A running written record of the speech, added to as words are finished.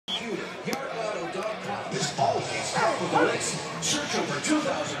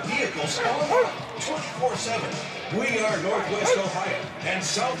us online 24/7. We are Northwest Ohio and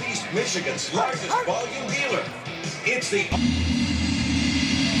Southeast Michigan's largest volume dealer. It's the...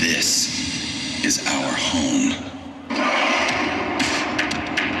 This is our home.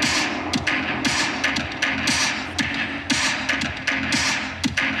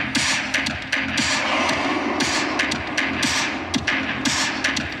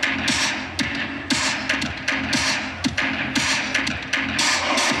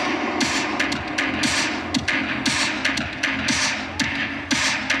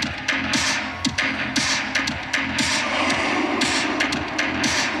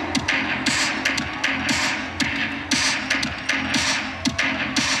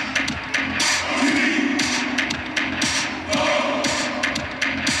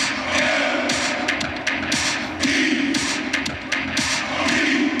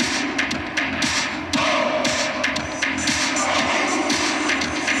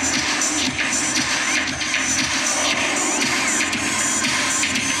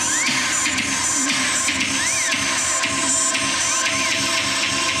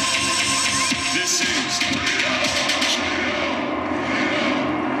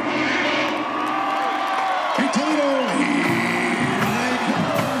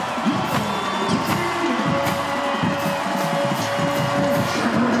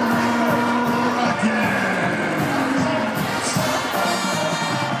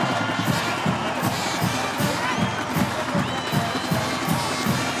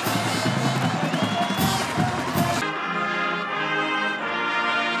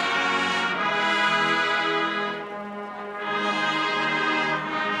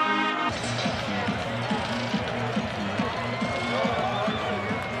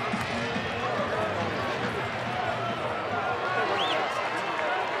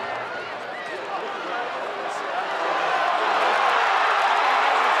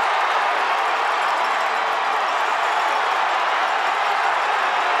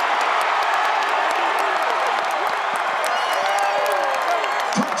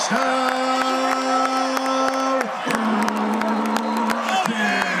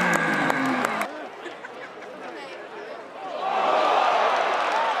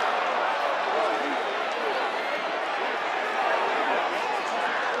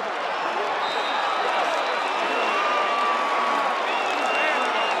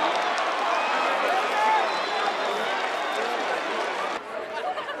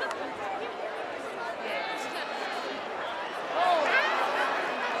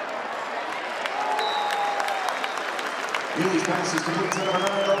 Healy's pass is complete to number 9.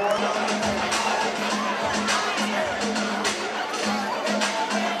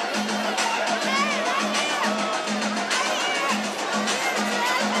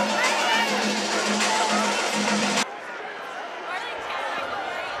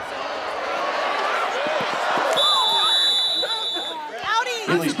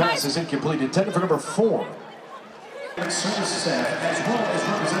 Healy's pass is incomplete, intended for number 4. Service staff, as well as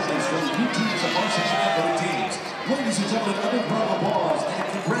representatives from the teams of varsity athletic teams. Ladies and gentlemen, a big round of applause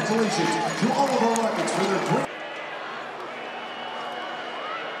and congratulations to all of our Rockets for their great...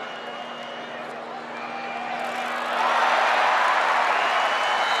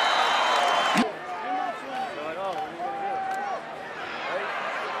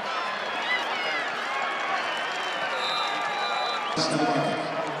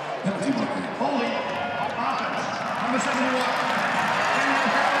 Penalty marker. Holding. Offense. Number 71.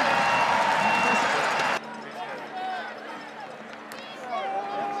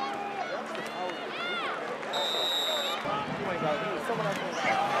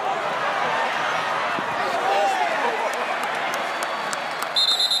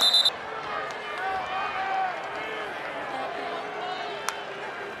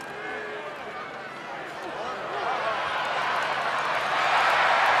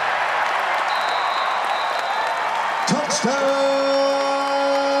 Touchdown,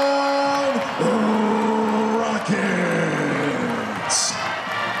 Rockets!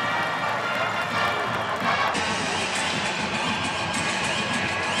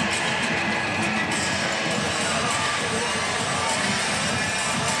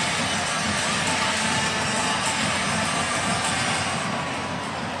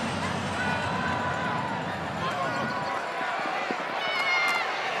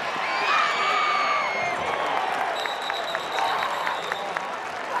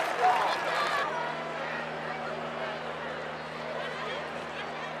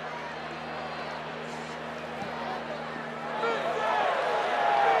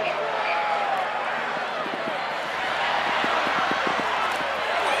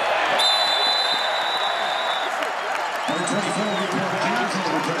 Number 24,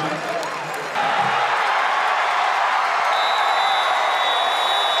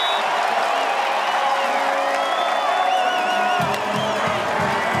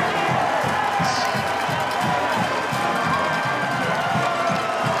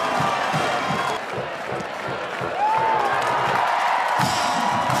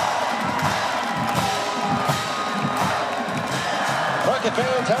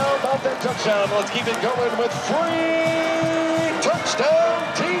 fans, how about that touchdown? Let's keep it going with free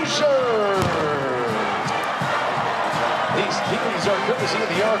touchdown t-shirt. These keys are courtesy of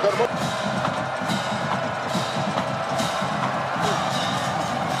the Arc Automotive.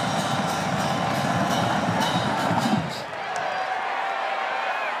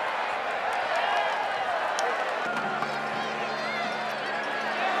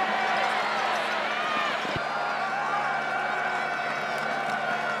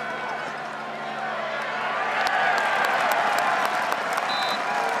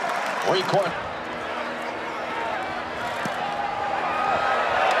 Three-quarter.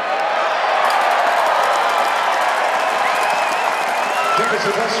 Give us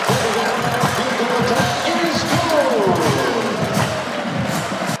the best is goal.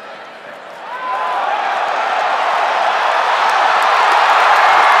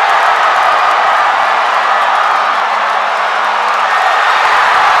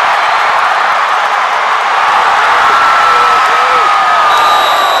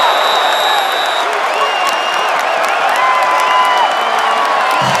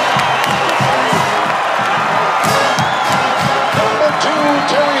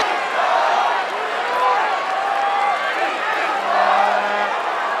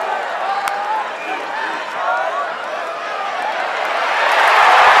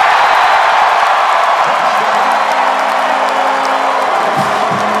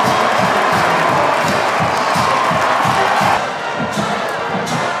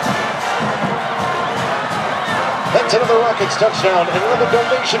 That's another Rockets touchdown and another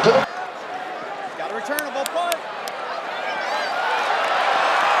donation to the... Got a returnable punt.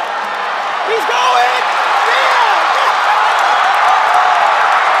 He's going!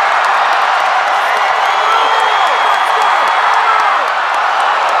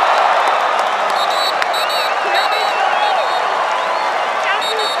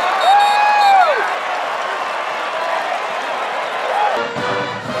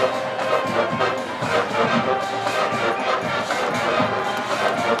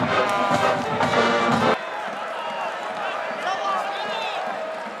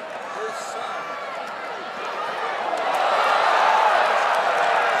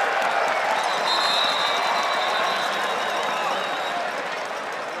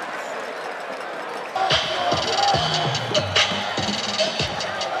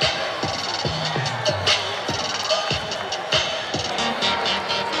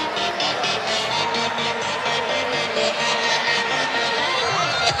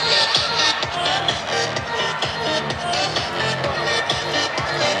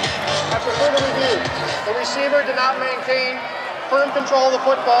 The receiver did not maintain firm control of the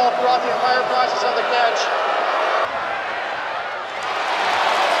football throughout the entire process of the catch.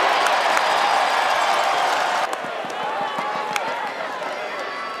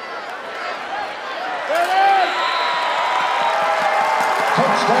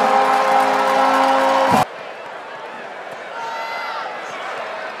 Touchdown!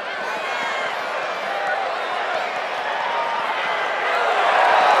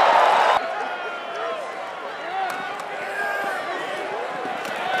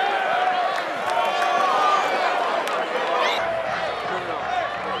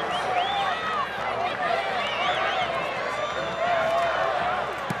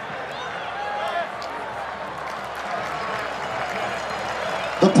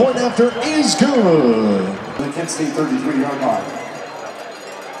 The point after is good. The Kent State 33-yard line.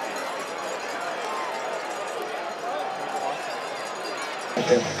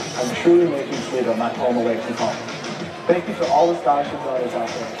 I'm truly making sure that I'm not home away from home. Thank you to all the scholarship brothers out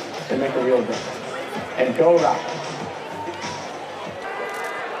there that make a real difference. And go Rockets.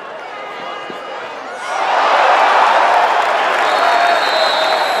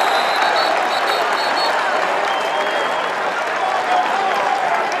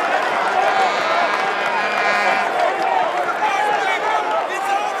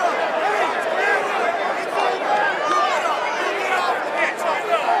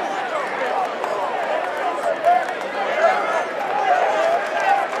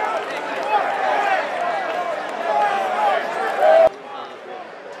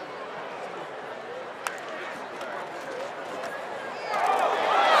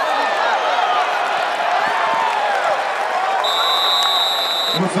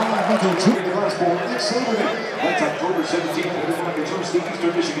 That's October 17th at the Rockets host the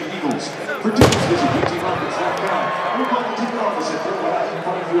Eastern Michigan Eagles. For tickets, visit UTRockets.com or call the ticket office at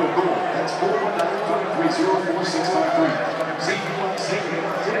 419-530-GOAL. That's 419-530-6653. See you on Saturday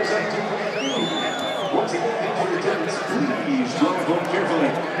on tickets at 2 Once again, thank you for your attendance. Please drive home carefully.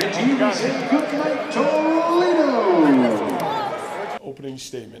 And to you, we say good night, Toledo! opening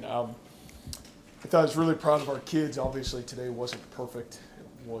statement. I thought I was really proud of our kids. Obviously, today wasn't perfect.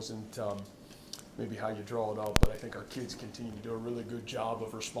 It wasn't maybe how you draw it up, but I think our kids continue to do a really good job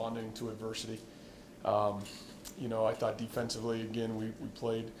of responding to adversity. You know, I thought defensively, again, we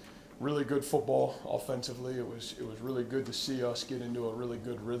played really good football. Offensively, it was really good to see us get into a really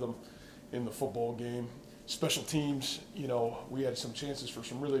good rhythm in the football game. Special teams, you know, we had some chances for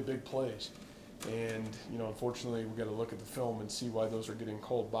some really big plays. And, you know, unfortunately, we've got to look at the film and see why those are getting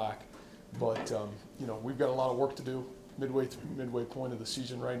called back. But, you know, we've got a lot of work to do midway point of the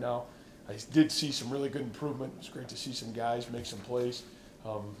season right now. I did see some really good improvement. It's great to see some guys make some plays.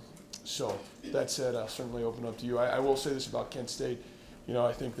 So that said, I'll certainly open up to you. I will say this about Kent State. You know,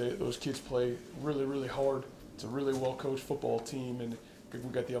 I think those kids play really, really hard. It's a really well-coached football team, and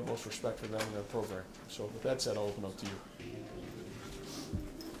we've got the utmost respect for them and their program. So with that said, I'll open up to you.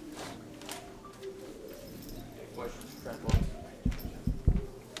 Questions?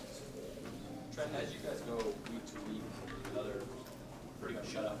 Trent, as you guys go week to week, another pretty much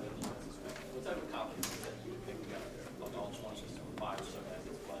shutout with the defense this week, what type of confidence is that you think we got there? Like all 25 or so guys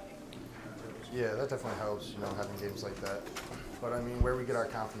that's playing? Yeah, that definitely helps, you know, having games like that. But I mean, where we get our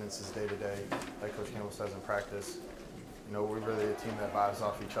confidence is day to day, like Coach Campbell says in practice. You know, we're really a team that vibes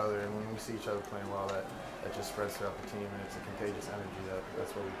off each other, and when we see each other playing well, that just spreads throughout the team, and it's a contagious energy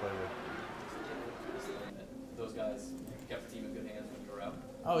that's what we play with. Those guys kept the team in good hands when you were out?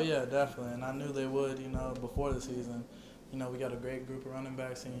 Oh yeah, definitely, and I knew they would, you know, before the season. You know, we got a great group of running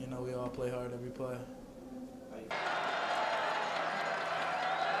backs, and, you know, we all play hard every play.